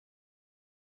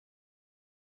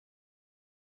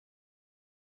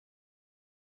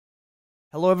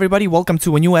Hello everybody, welcome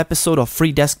to a new episode of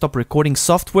Free Desktop Recording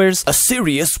Softwares, a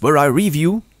series where I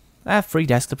review free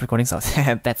desktop recording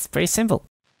software. That's very simple.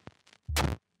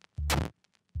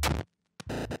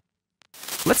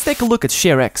 Let's take a look at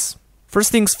ShareX.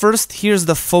 First things first, here's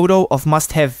the photo of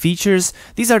must-have features.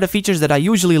 These are the features that I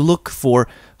usually look for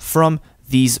from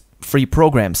these free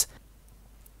programs.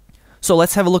 So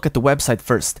let's have a look at the website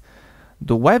first.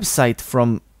 The website,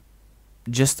 from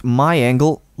just my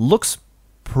angle, looks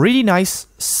pretty nice,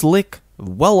 slick,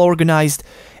 well organized,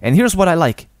 and here's what I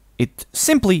like. It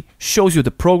simply shows you the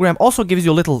program, also gives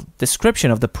you a little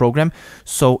description of the program.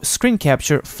 So screen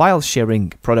capture, file sharing,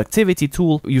 productivity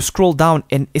tool. You scroll down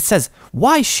and it says,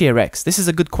 why ShareX? This is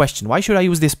a good question. Why should I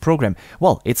use this program?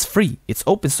 Well, it's free, it's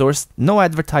open source, no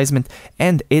advertisement,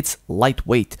 and it's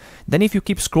lightweight. Then if you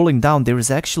keep scrolling down, there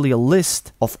is actually a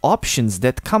list of options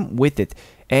that come with it,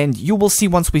 and you will see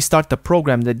once we start the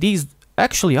program that these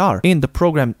actually are in the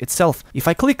program itself. If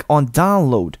I click on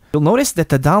download, you'll notice that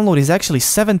the download is actually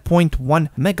 7.1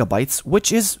 megabytes,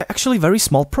 which is actually a very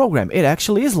small program. It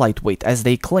actually is lightweight, as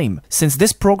they claim. Since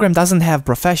this program doesn't have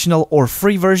professional or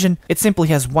free version, it simply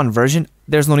has one version.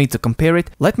 There's no need to compare it.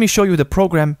 Let me show you the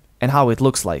program and how it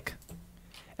looks like.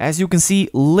 As you can see,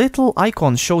 little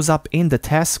icon shows up in the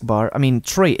taskbar,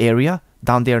 tray area,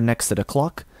 down there next to the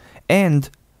clock, and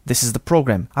this is the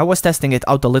program. I was testing it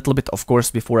out a little bit, of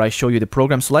course, before I show you the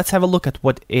program, so let's have a look at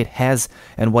what it has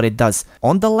and what it does.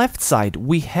 On the left side,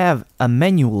 we have a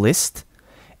menu list,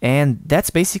 and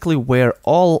that's basically where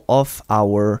all of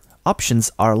our options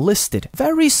are listed.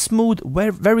 Very smooth,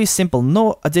 very simple,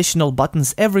 no additional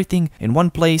buttons, everything in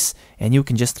one place, and you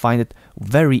can just find it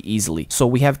very easily. So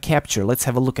we have capture. Let's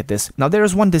have a look at this. Now there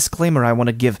is one disclaimer I want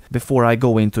to give before I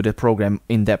go into the program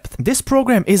in depth. This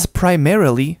program is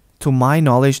primarily, to my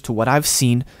knowledge, to what I've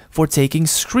seen, for taking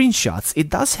screenshots.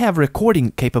 It does have recording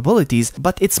capabilities,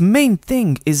 but its main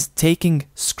thing is taking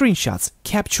screenshots,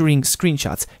 capturing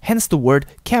screenshots, hence the word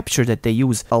capture that they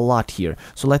use a lot here.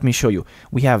 So let me show you.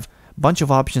 We have a bunch of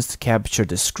options to capture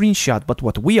the screenshot, but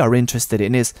what we are interested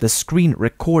in is the screen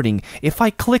recording. If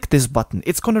I click this button,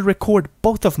 it's going to record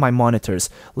both of my monitors.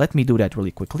 Let me do that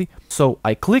really quickly. So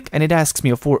I click and it asks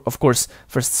me, of course,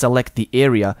 first select the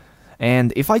area.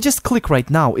 And if I just click right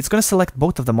now, it's going to select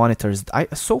both of the monitors.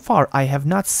 So far, I have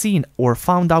not seen or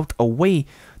found out a way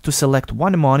to select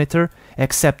one monitor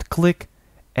except click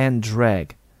and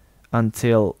drag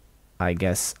until I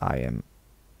guess I am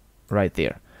right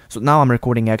there. So now I'm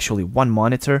recording actually one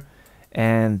monitor,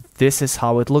 and this is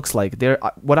how it looks like. There,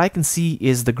 what I can see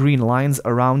is the green lines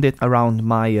around it, around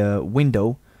my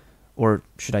window, or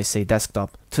should I say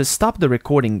desktop. To stop the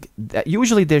recording,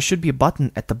 usually there should be a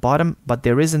button at the bottom, but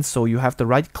there isn't, so you have to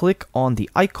right click on the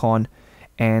icon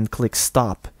and click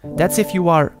stop. That's if you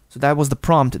are, so that was the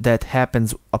prompt that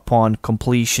happens upon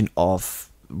completion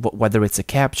of whether it's a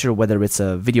capture, whether it's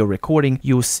a video recording,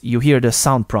 you hear the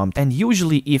sound prompt. And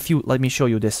usually if you, let me show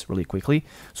you this really quickly.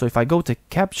 So if I go to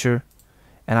capture,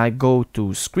 and I go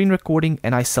to screen recording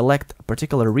and I select a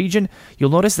particular region,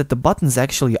 you'll notice that the buttons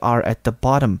actually are at the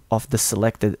bottom of the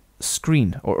selected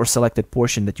screen or selected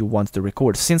portion that you want to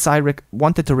record. Since I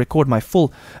wanted to record my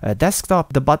full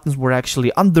desktop, the buttons were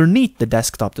actually underneath the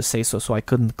desktop, to say so I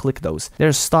couldn't click those.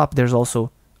 There's stop, there's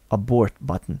also abort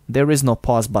button. There is no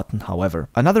pause button, however.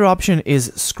 Another option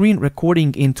is screen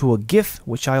recording into a GIF,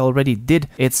 which I already did.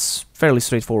 It's fairly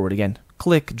straightforward again.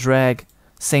 Click, drag,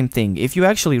 same thing. If you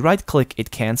actually right click,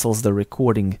 it cancels the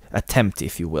recording attempt,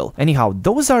 if you will. Anyhow,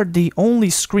 those are the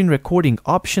only screen recording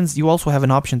options. You also have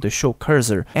an option to show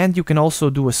cursor, and you can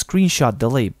also do a screenshot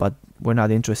delay, but we're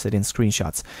not interested in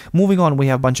screenshots. Moving on, we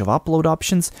have a bunch of upload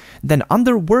options. Then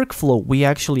under workflow, we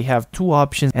actually have two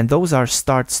options, and those are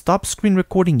start stop screen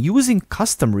recording using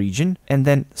custom region, and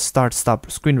then start stop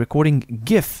screen recording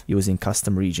GIF using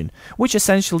custom region, which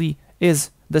essentially is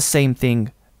the same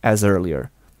thing as earlier.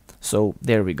 So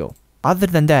there we go. Other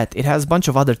than that, it has a bunch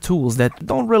of other tools that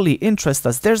don't really interest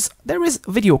us. There is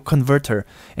video converter,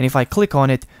 and if I click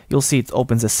on it, you'll see it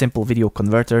opens a simple video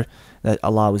converter that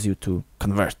allows you to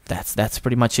convert. That's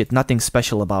pretty much it. Nothing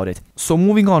special about it. So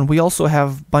moving on, we also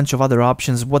have a bunch of other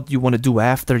options. What do you want to do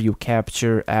after you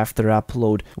capture, after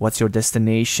upload, what's your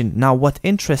destination. Now what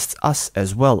interests us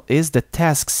as well is the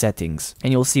task settings,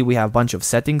 and you'll see we have a bunch of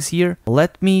settings here.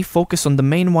 Let me focus on the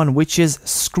main one, which is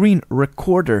screen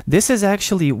recorder. This is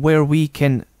actually where we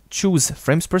can choose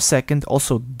frames per second,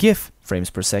 also GIF frames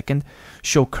per second,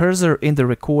 show cursor in the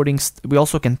recordings. We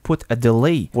also can put a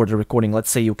delay for the recording.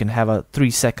 Let's say you can have a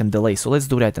 3-second delay. So let's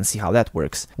do that and see how that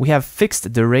works. We have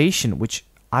fixed duration, which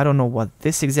I don't know what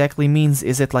this exactly means.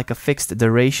 Is it like a fixed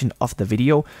duration of the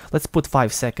video? Let's put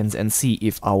 5 seconds and see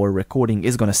if our recording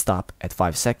is gonna stop at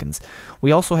 5 seconds.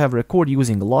 We also have record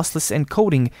using lossless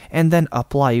encoding and then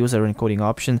apply user encoding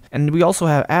option. And we also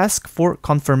have ask for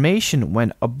confirmation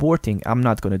when aborting. I'm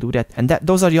not gonna do that. And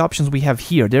those are the options we have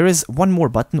here. There is one more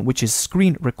button, which is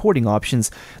screen recording options.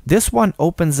 This one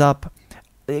opens up,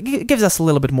 it gives us a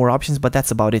little bit more options, but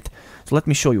that's about it. So let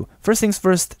me show you. First things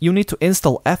first, you need to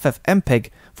install FFmpeg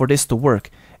for this to work.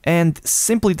 And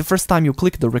simply the first time you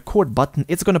click the record button,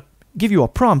 it's gonna give you a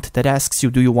prompt that asks you,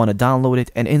 do you want to download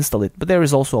it and install it? But there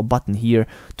is also a button here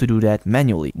to do that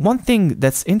manually. One thing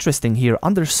that's interesting here,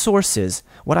 under sources,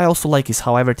 what I also like is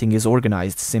how everything is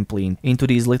organized simply into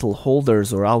these little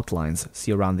holders or outlines.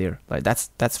 See around there, like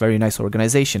that's very nice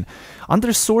organization.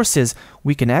 Under sources,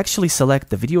 we can actually select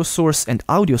the video source and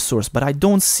audio source, but I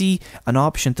don't see an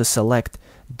option to select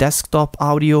desktop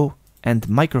audio and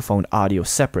microphone audio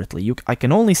separately. I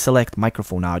can only select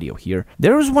microphone audio here.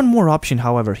 There is one more option,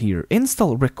 however, here.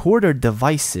 Install recorder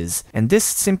devices. And this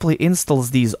simply installs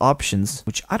these options,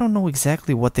 which I don't know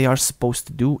exactly what they are supposed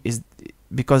to do,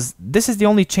 because this is the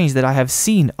only change that I have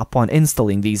seen upon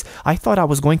installing these. I thought I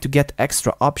was going to get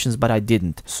extra options, but I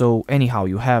didn't. So anyhow,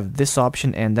 you have this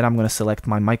option, and then I'm going to select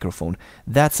my microphone.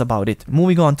 That's about it.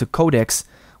 Moving on to codecs,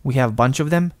 we have a bunch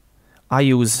of them. I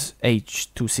use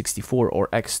H.264 or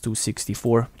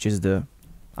X.264, which is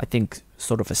I think,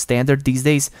 sort of a standard these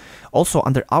days. Also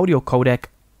under audio codec,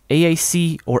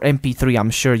 AAC or MP3, I'm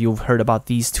sure you've heard about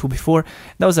these two before.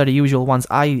 Those are the usual ones.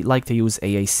 I like to use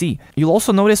AAC. You'll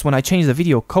also notice when I change the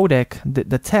video codec,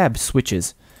 the tab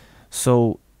switches.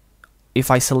 So if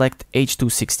I select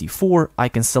H.264, I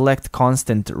can select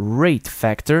constant rate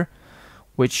factor,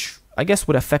 which I guess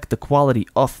would affect the quality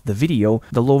of the video.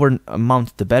 The lower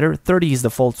amount, the better. 30 is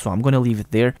default, so I'm going to leave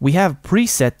it there. We have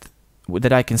preset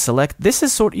that I can select. This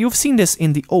is you've seen this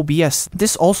in the OBS.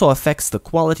 This also affects the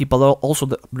quality, but also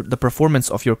the performance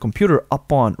of your computer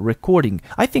upon recording.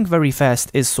 I think very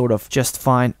fast is sort of just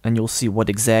fine, and you'll see what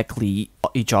exactly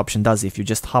each option does if you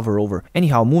just hover over.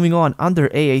 Anyhow, moving on, under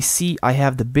AAC, I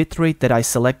have the bitrate that I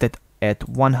selected at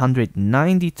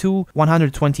 192.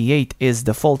 128 is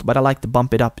default, but I like to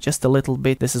bump it up just a little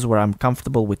bit. This is where I'm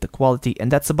comfortable with the quality,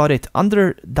 and that's about it.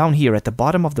 Down here at the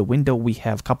bottom of the window, we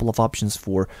have a couple of options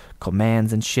for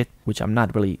commands and shit, which I'm not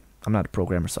a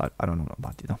programmer, so I don't know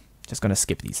about it. Just gonna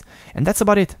skip these. And that's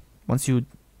about it. Once you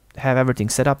have everything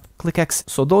set up, click X.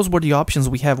 So those were the options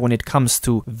we have when it comes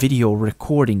to video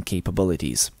recording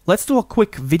capabilities. Let's do a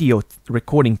quick video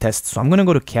recording test. So I'm gonna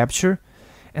go to capture,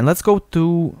 and let's go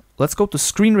to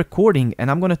screen recording,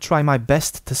 and I'm gonna try my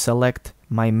best to select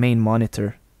my main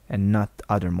monitor and not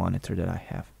other monitor that I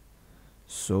have.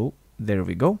 So there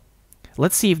we go.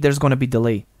 Let's see if there's gonna be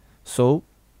delay. So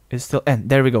it's still, and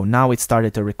there we go. Now it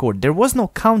started to record. There was no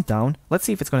countdown. Let's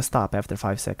see if it's gonna stop after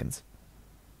 5 seconds.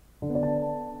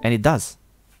 And it does.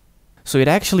 So it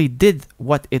actually did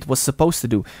what it was supposed to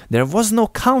do. There was no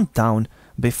countdown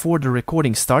before the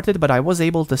recording started, but I was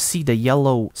able to see the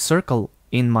yellow circle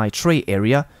in my tray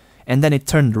area, and then it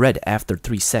turned red after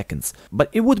 3 seconds. But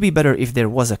it would be better if there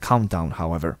was a countdown,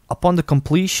 however. Upon the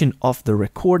completion of the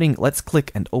recording, let's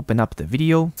click and open up the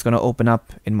video. It's gonna open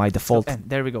up in my default. And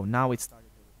there we go. Now it started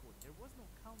to record. There was no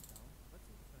countdown. Let's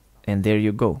see if it's gonna stop. And there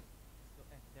you go.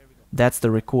 That's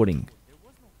the recording.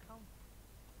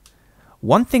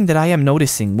 One thing that I am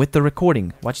noticing with the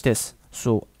recording, watch this.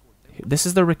 So this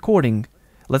is the recording.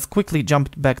 Let's quickly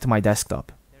jump back to my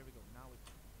desktop.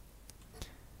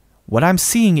 What I'm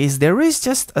seeing is there is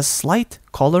just a slight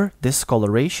color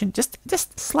discoloration,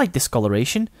 just slight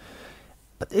discoloration,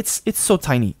 but it's so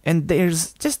tiny, and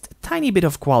there's just a tiny bit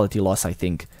of quality loss, I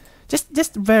think.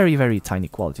 Just very, very tiny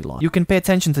quality loss. You can pay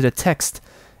attention to the text,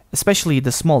 especially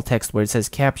the small text where it says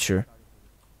capture,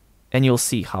 and you'll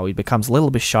see how it becomes a little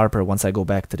bit sharper once I go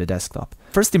back to the desktop.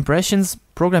 First impressions,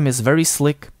 program is very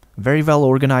slick, very well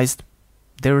organized.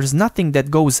 There is nothing that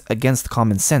goes against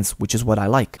common sense, which is what I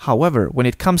like. However, when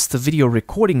it comes to video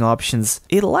recording options,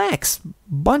 it lacks a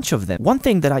bunch of them. One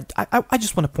thing that I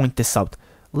just want to point this out.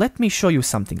 Let me show you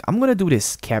something. I'm going to do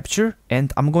this capture,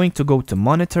 and I'm going to go to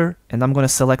monitor, and I'm going to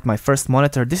select my first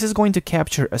monitor. This is going to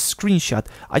capture a screenshot.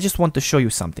 I just want to show you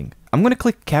something. I'm going to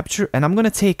click capture, and I'm going to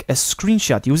take a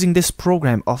screenshot using this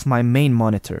program of my main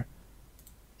monitor.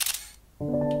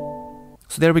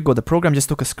 So there we go. The program just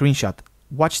took a screenshot.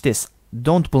 Watch this.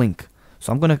 Don't blink.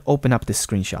 So I'm going to open up this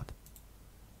screenshot.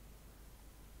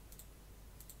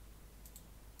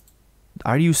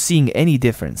 Are you seeing any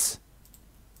difference?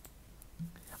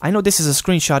 I know this is a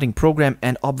screenshotting program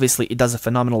and obviously it does a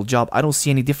phenomenal job. I don't see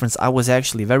any difference. I was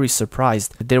actually very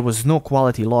surprised that there was no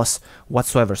quality loss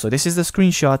whatsoever. So this is the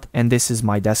screenshot and this is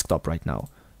my desktop right now.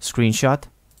 Screenshot,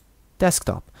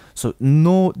 desktop. So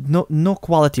no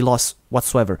quality loss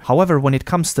whatsoever. However, when it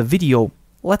comes to video,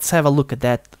 let's have a look at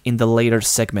that in the later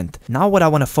segment. Now what I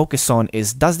want to focus on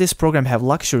is, does this program have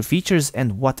luxury features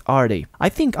and what are they? I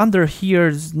think under here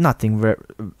is nothing very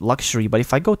luxury, but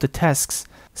if I go to tasks,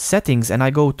 settings, and I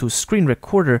go to screen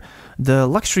recorder, the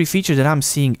luxury feature that I'm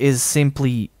seeing is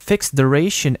simply fixed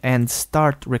duration and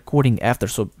start recording after.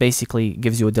 So basically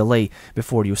gives you a delay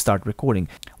before you start recording.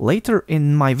 Later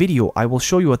in my video I will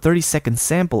show you a 30-second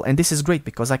sample, and this is great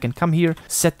because I can come here,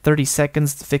 set 30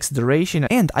 seconds fixed duration,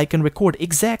 and I can record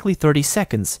exactly 30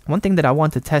 seconds. One thing that I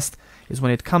want to test is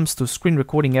when it comes to screen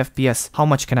recording FPS, how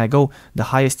much can I go?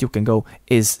 The highest you can go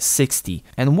is 60.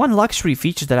 And one luxury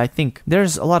feature that I think,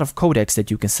 there's a lot of codecs that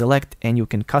you can select and you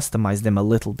can customize them a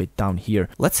little bit down here.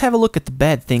 Let's have a look at the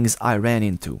bad things I ran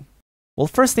into. Well,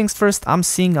 first things first, I'm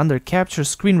seeing under capture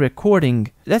screen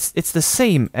recording, it's the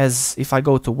same as if I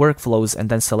go to workflows and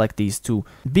then select these two.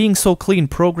 Being so clean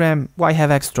program, why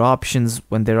have extra options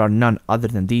when there are none other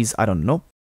than these? I don't know.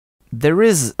 There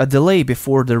is a delay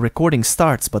before the recording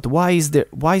starts, but why is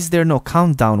there no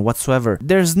countdown whatsoever?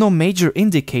 There's no major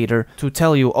indicator to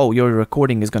tell you, oh, your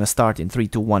recording is gonna start in 3,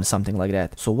 2, 1, something like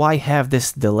that. So why have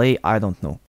this delay? I don't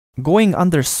know. Going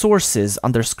under sources,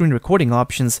 under screen recording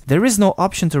options, there is no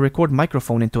option to record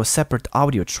microphone into a separate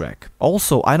audio track.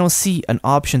 Also, I don't see an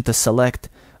option to select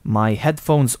my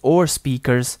headphones or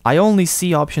speakers. I only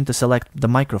see option to select the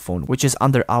microphone, which is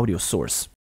under audio source.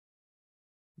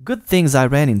 Good things I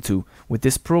ran into with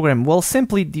this program, well,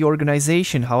 simply the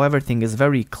organization, how everything is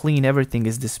very clean, everything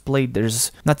is displayed,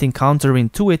 there's nothing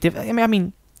counterintuitive. I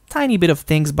mean, tiny bit of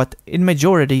things, but in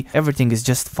majority, everything is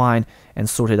just fine and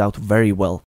sorted out very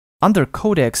well. Under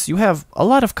codecs, you have a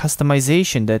lot of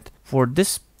customization that for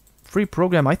this free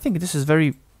program, I think this is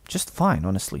just fine,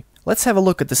 honestly. Let's have a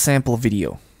look at the sample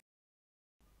video.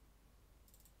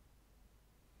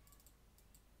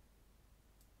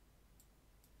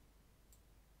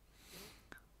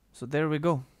 So there we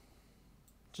go.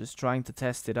 Just trying to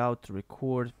test it out, to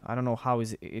record. I don't know how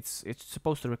it's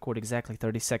supposed to record exactly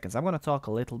 30 seconds. I'm gonna talk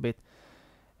a little bit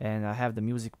and I have the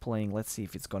music playing. Let's see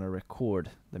if it's gonna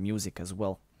record the music as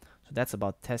well. So that's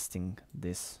about testing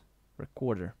this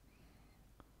recorder.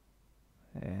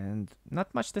 And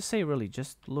not much to say really,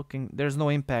 just looking. There's no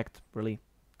impact really.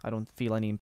 I don't feel any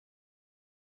impact.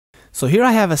 So here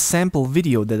I have a sample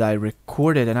video that I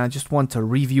recorded and I just want to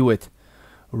review it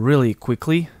really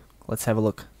quickly. Let's have a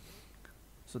look.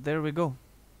 So there we go.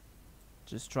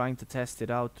 Just trying to test it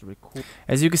out, to record.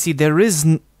 As you can see, there is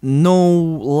no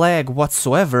lag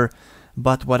whatsoever.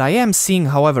 But what I am seeing,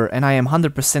 however, and I am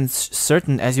 100%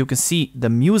 certain, as you can see, the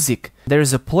music, there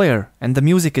is a player and the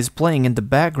music is playing in the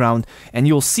background, and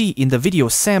you'll see in the video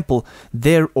sample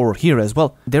there, or here as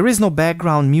well, there is no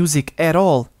background music at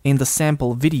all in the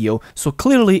sample video, so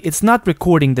clearly it's not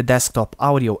recording the desktop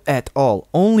audio at all,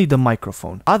 only the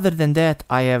microphone. Other than that,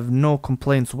 I have no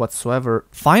complaints whatsoever.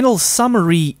 Final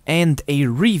summary and a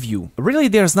review. Really,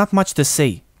 there's not much to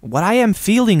say. What I am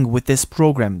feeling with this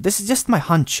program, this is just my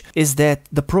hunch, is that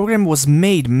the program was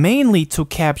made mainly to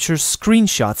capture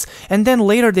screenshots, and then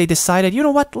later they decided, you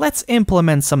know what, let's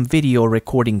implement some video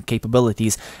recording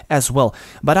capabilities as well.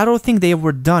 But I don't think they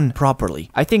were done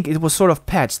properly. I think it was sort of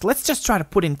patched. Let's just try to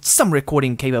put in some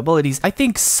recording capabilities. I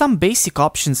think some basic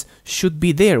options should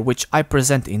be there, which I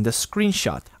present in the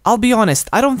screenshot. I'll be honest,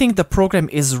 I don't think the program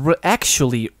is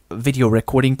actually a video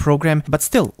recording program, but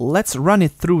still, let's run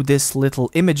it through this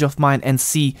little image of mine and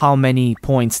see how many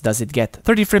points does it get.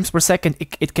 30 frames per second,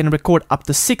 it can record up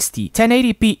to 60.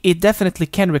 1080p, it definitely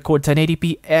can record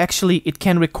 1080p. Actually, it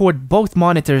can record both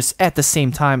monitors at the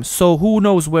same time, so who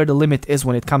knows where the limit is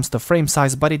when it comes to frame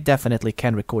size, but it definitely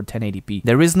can record 1080p.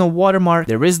 There is no watermark,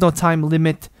 there is no time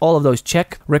limit, all of those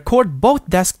check. Record both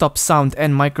desktop sound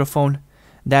and microphone.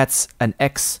 That's an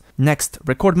X. Next,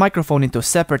 record microphone into a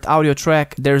separate audio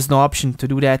track. There's no option to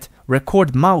do that.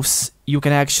 Record mouse. You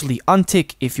can actually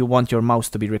untick if you want your mouse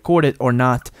to be recorded or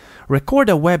not. Record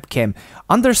a webcam.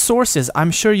 Under sources, I'm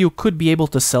sure you could be able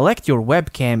to select your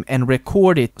webcam and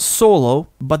record it solo,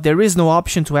 but there is no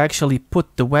option to actually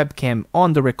put the webcam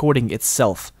on the recording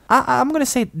itself. I'm gonna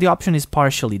say the option is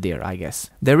partially there, I guess.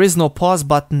 There is no pause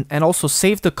button, and also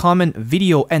save the common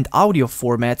video and audio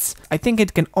formats. I think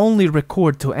it can only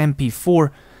record to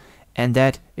MP4, and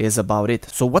that is about it.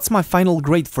 So what's my final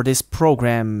grade for this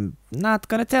program? Not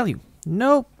gonna tell you.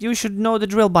 No, you should know the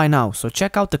drill by now. So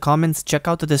check out the comments, check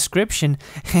out the description,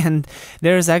 and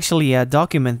there's actually a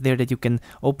document there that you can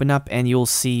open up and you'll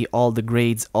see all the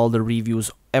grades, all the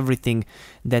reviews, everything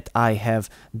that I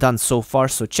have done so far.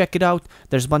 So check it out.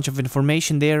 There's a bunch of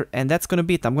information there, and that's gonna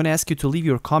be it. I'm gonna ask you to leave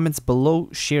your comments below,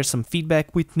 share some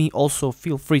feedback with me. Also,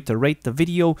 feel free to rate the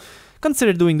video.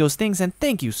 Consider doing those things, and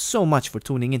thank you so much for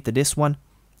tuning into this one.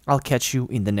 I'll catch you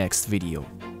in the next video.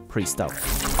 Peace out.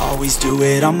 Always do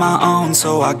it on my own,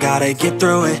 so I gotta get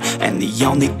through it. And the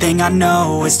only thing I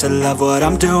know is to love what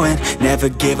I'm doing. Never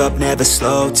give up, never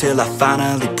slow, till I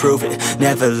finally prove it.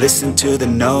 Never listen to the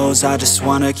no's, I just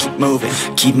wanna keep moving.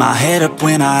 Keep my head up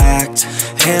when I act,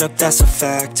 head up, that's a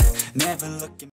fact. Never looking